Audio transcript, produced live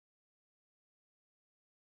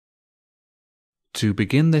To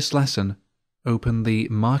begin this lesson, open the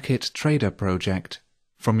Market Trader project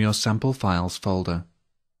from your Sample Files folder.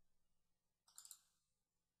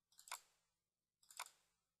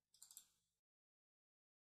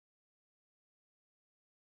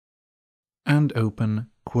 And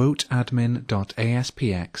open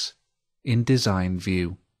quoteadmin.aspx in Design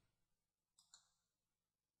View.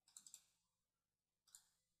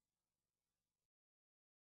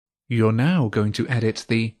 You're now going to edit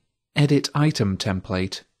the Edit Item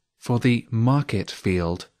template for the Market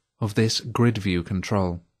field of this GridView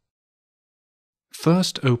control.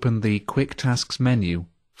 First, open the Quick Tasks menu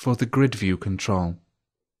for the GridView control.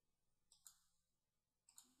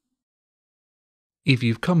 If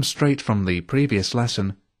you've come straight from the previous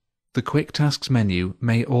lesson, the Quick Tasks menu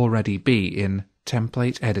may already be in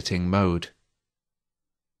Template Editing mode.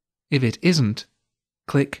 If it isn't,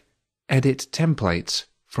 click Edit Templates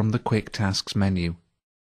from the Quick Tasks menu.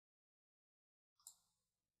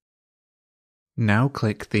 Now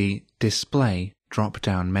click the Display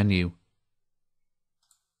drop-down menu.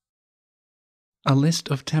 A list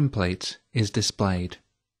of templates is displayed.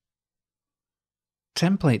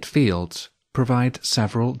 Template fields provide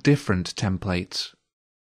several different templates.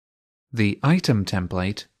 The Item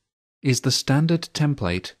template is the standard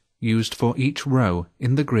template used for each row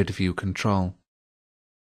in the GridView control.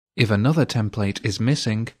 If another template is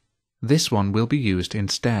missing, this one will be used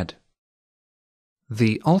instead.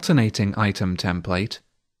 The Alternating Item template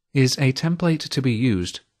is a template to be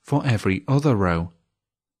used for every other row.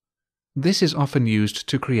 This is often used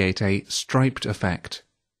to create a striped effect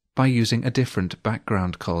by using a different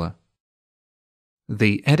background color.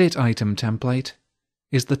 The Edit Item template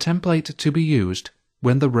is the template to be used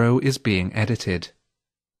when the row is being edited.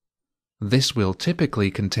 This will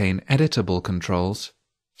typically contain editable controls,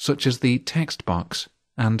 such as the text box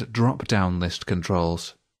and drop-down list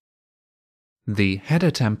controls. The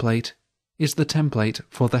Header template is the template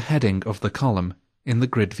for the heading of the column in the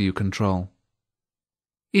GridView control.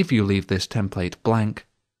 If you leave this template blank,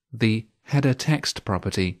 the Header Text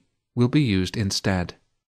property will be used instead.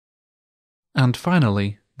 And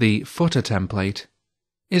finally, the Footer template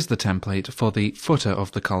is the template for the footer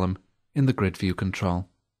of the column in the GridView control.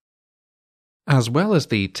 As well as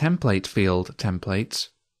the Template field templates,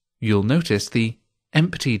 you'll notice the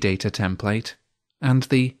Empty Data template and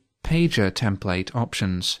the Pager template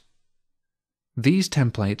options. These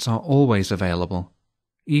templates are always available,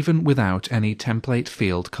 even without any template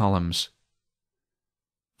field columns.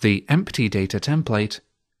 The Empty Data template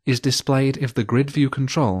is displayed if the GridView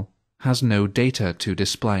control has no data to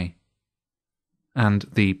display. And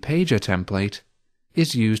the Pager template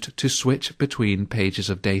is used to switch between pages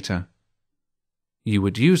of data. You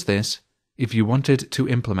would use this if you wanted to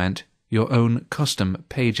implement your own custom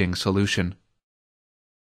paging solution.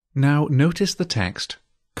 Now notice the text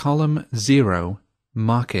Column 0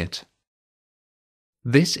 Market.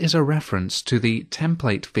 This is a reference to the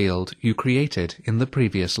template field you created in the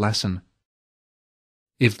previous lesson.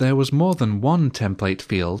 If there was more than one template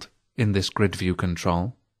field in this GridView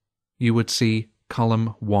control, you would see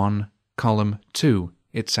Column 1, Column 2,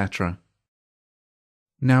 etc.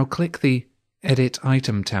 Now click the Edit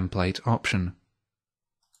Item Template option.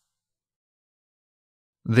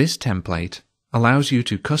 This template allows you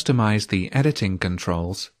to customize the editing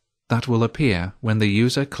controls that will appear when the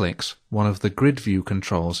user clicks one of the GridView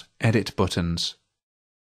control's edit buttons.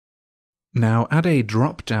 Now add a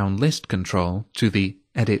drop-down list control to the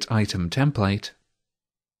Edit Item template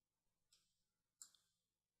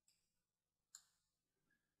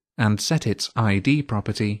and set its ID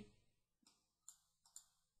property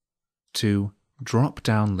to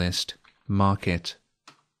Drop-down List Market.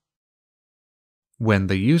 When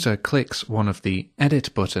the user clicks one of the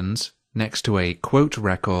Edit buttons next to a quote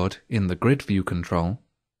record in the GridView control,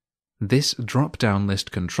 this drop-down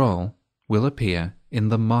list control will appear in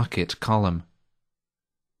the Market column.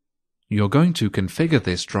 You're going to configure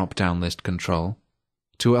this drop-down list control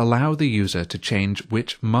to allow the user to change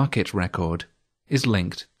which market record is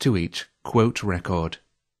linked to each quote record.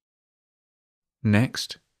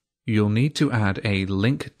 Next, you'll need to add a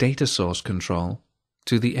Link Data Source control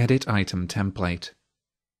to the Edit Item template.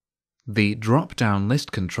 The drop-down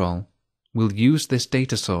list control will use this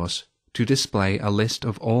data source to display a list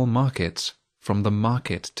of all markets from the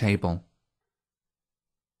Market table.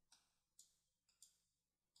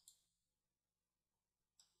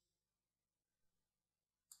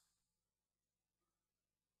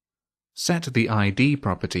 Set the ID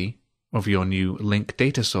property of your new Link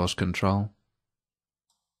Data Source control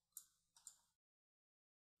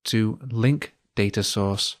to Link Data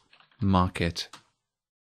Source Market.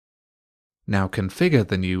 Now configure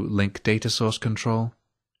the new Link Data Source control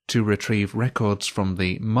to retrieve records from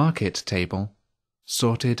the Market table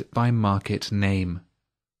sorted by market name.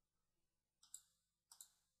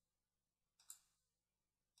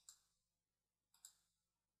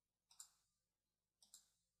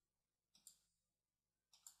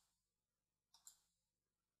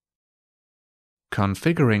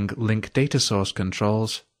 Configuring Link Data Source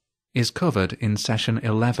controls is covered in Session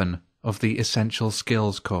 11 of the Essential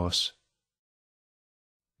Skills course.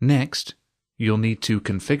 Next, you'll need to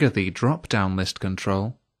configure the drop-down list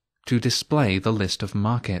control to display the list of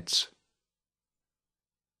markets.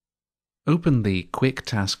 Open the Quick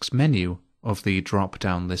Tasks menu of the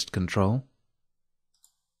drop-down list control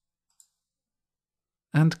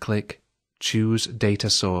and click Choose Data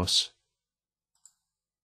Source.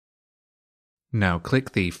 Now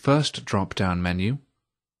click the first drop-down menu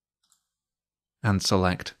and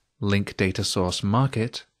select Link Data Source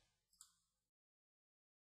Market.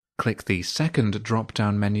 Click the second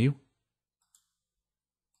drop-down menu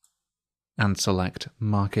and select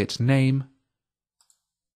Market Name,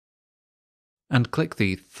 and click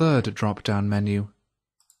the third drop-down menu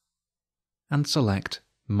and select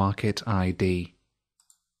Market ID.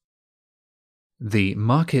 The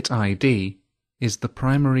Market ID is the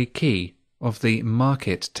primary key of the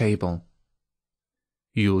Market table.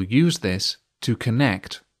 You'll use this to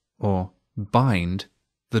connect or bind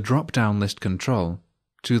the drop-down list control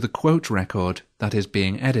to the quote record that is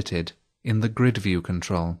being edited in the GridView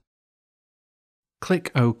control.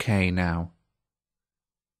 Click OK now.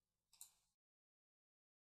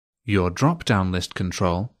 Your drop-down list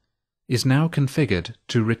control is now configured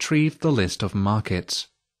to retrieve the list of markets.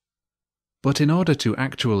 But in order to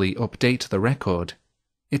actually update the record,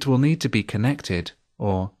 it will need to be connected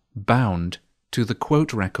or bound to the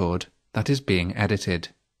quote record that is being edited.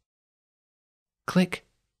 Click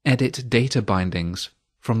Edit Data Bindings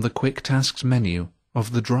from the Quick Tasks menu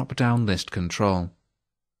of the drop-down list control.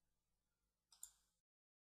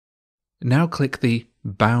 Now click the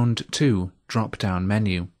Bound To drop-down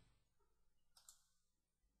menu.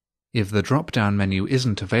 If the drop-down menu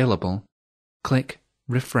isn't available, click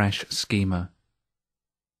Refresh Schema.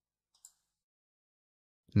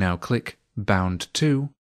 Now click Bound To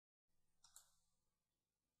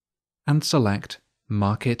and select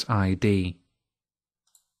Market ID.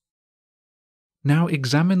 Now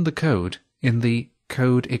examine the code in the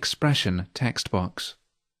Code Expression text box.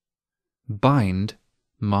 Bind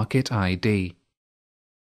Market ID.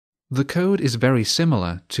 The code is very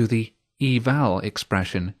similar to the eval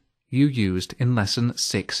expression you used in Lesson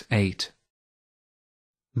 6.8.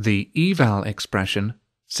 The eval expression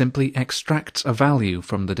simply extracts a value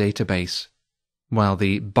from the database, while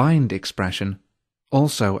the bind expression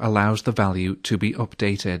also allows the value to be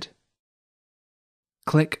updated.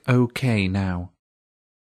 Click OK now.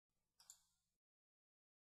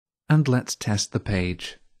 And let's test the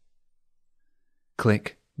page.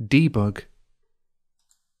 Click Debug,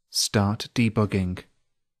 Start Debugging,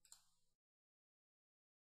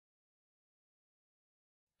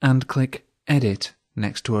 and click Edit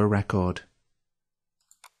next to a record.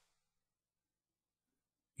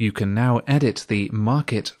 You can now edit the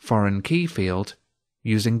Market Foreign Key field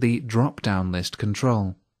using the drop-down list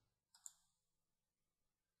control.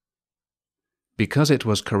 Because it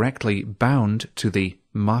was correctly bound to the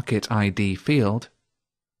Market ID field,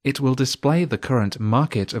 it will display the current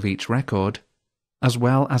market of each record, as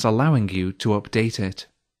well as allowing you to update it.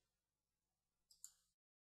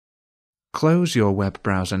 Close your web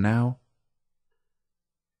browser now,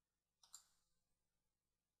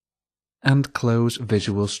 and close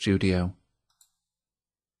Visual Studio.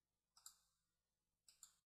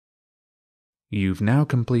 You've now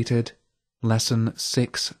completed Lesson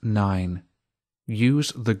 6.9.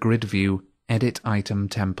 Use the GridView Edit Item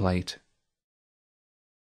Template.